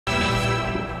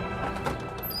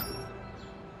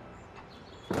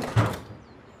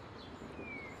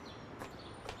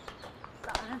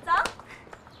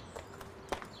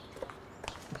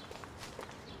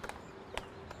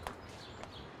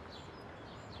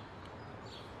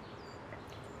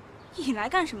你来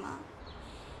干什么？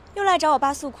又来找我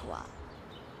爸诉苦啊？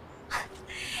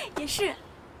也是，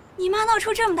你妈闹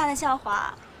出这么大的笑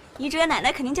话，于哲奶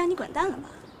奶肯定叫你滚蛋了吧？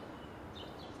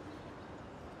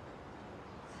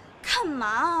干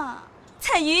嘛？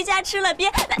在于家吃了鳖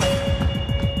来。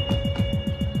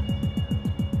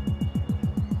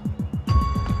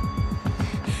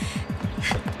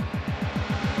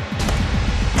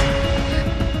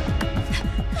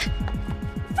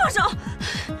 放手！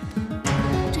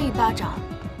这一巴掌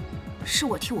是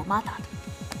我替我妈打的，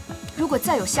如果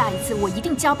再有下一次，我一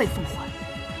定加倍奉还。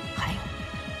还有，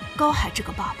高海这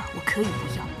个爸爸我可以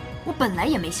不要，我本来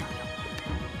也没想要。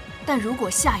但如果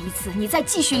下一次你再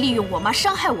继续利用我妈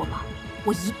伤害我妈，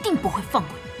我一定不会放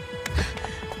过你。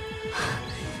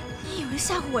你以为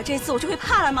吓唬我这次我就会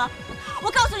怕了吗？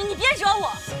我告诉你，你别惹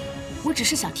我！我只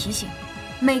是想提醒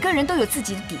你，每个人都有自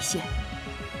己的底线，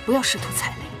不要试图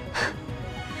踩雷。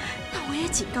 我也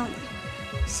警告你，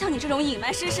像你这种隐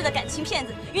瞒身世的感情骗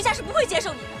子，于家是不会接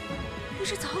受你的。于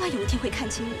是早晚有一天会看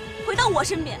清你，回到我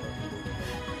身边。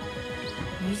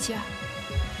于家，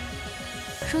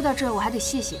说到这，我还得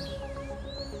谢谢你，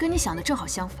跟你想的正好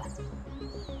相反。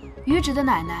于直的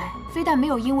奶奶非但没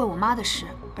有因为我妈的事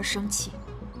而生气，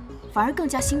反而更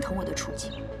加心疼我的处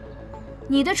境。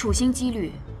你的处心积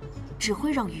虑，只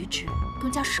会让于直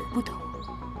更加舍不得我。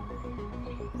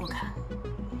我看。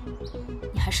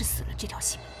 你还是死了这条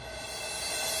心。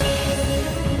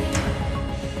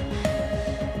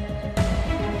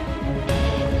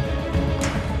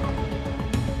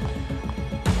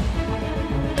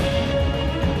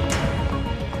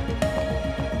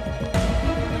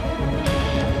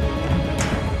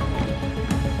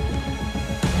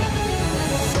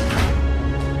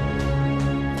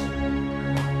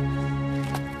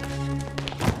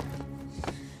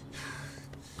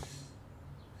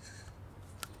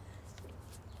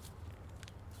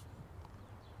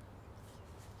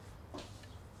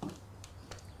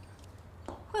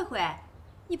慧慧，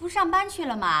你不上班去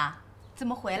了吗？怎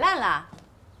么回来了？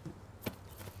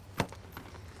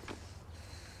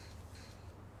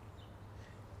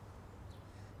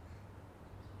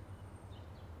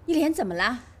你脸怎么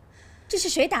了？这是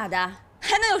谁打的？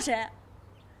还能有谁？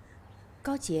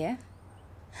高洁。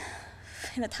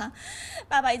为了他，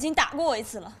爸爸已经打过我一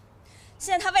次了。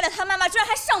现在他为了他妈妈，居然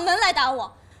还上门来打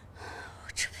我，我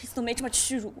这辈子都没这么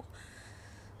屈辱过。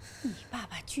你爸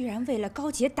爸居然为了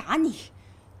高洁打你！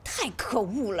 太可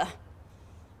恶了！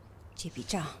这笔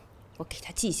账我给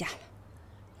他记下了。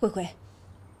慧慧，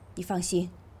你放心，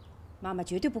妈妈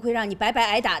绝对不会让你白白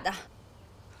挨打的。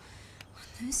我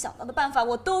能想到的办法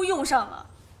我都用上了，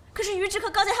可是于直和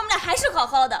高洁他们俩还是好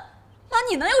好的。妈，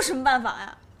你能有什么办法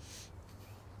呀？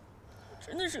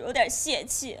真的是有点泄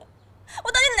气。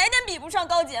我到底哪点比不上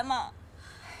高洁吗？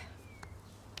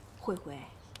慧慧，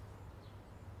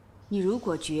你如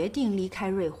果决定离开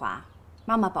瑞华，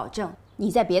妈妈保证。 你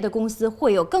在别的公司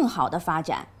会有更好的发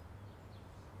展。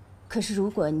可是如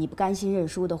果你不甘心认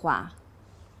输的话，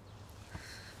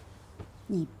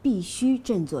你必须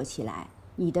振作起来。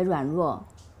你的软弱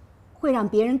会让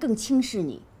别人更轻视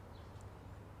你。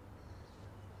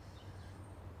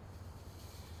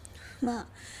妈，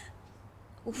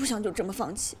我不想就这么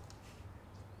放弃。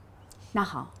那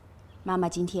好，妈妈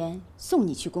今天送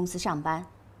你去公司上班。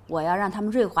我要让他们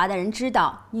瑞华的人知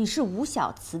道你是吴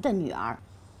小慈的女儿。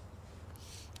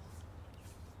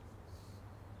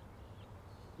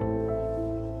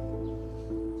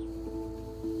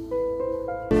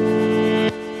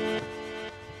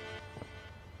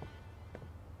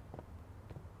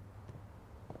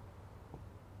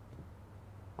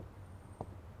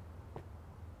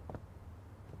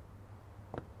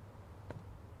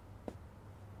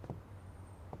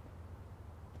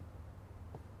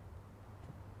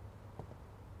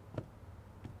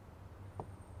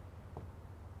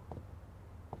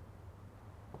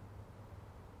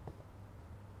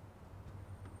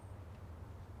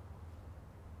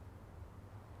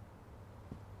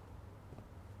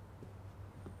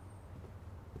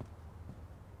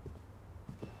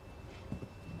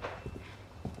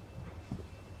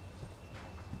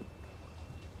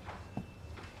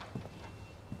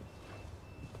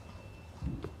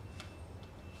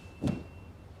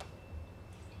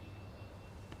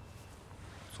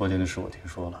 昨天的事我听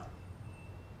说了，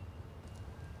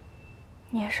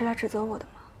你也是来指责我的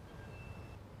吗？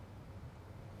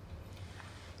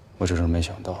我只是没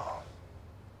想到，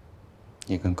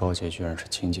你跟高洁居然是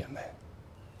亲姐妹。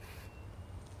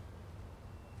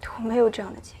我没有这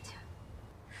样的姐姐。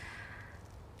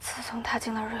自从她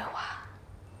进了瑞华，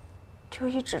就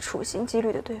一直处心积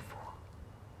虑地对付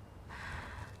我。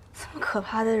这么可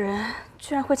怕的人，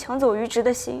居然会抢走于直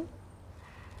的心。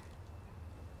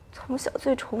从小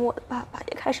最宠我的爸爸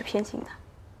也开始偏心他，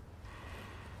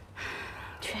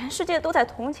全世界都在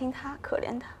同情他、可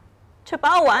怜他，却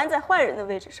把我安在坏人的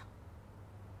位置上。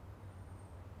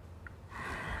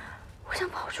我想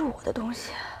保住我的东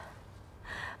西，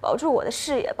保住我的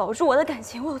事业，保住我的感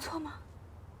情，我有错吗？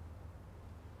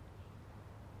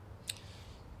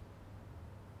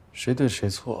谁对谁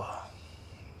错，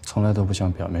从来都不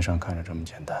像表面上看着这么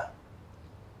简单。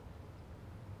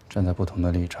站在不同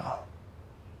的立场，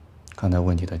看待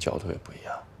问题的角度也不一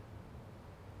样。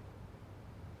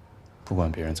不管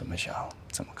别人怎么想、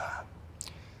怎么看，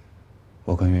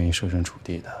我更愿意设身处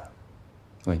地的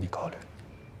为你考虑。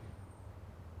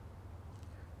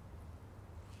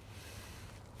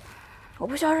我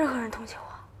不需要任何人同情我，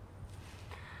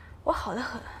我好得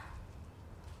很，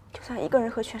就算一个人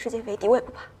和全世界为敌，我也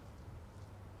不怕。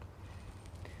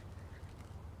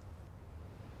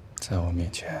在我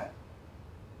面前，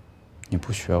你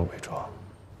不需要伪装，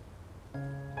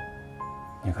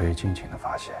你可以尽情的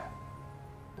发泄。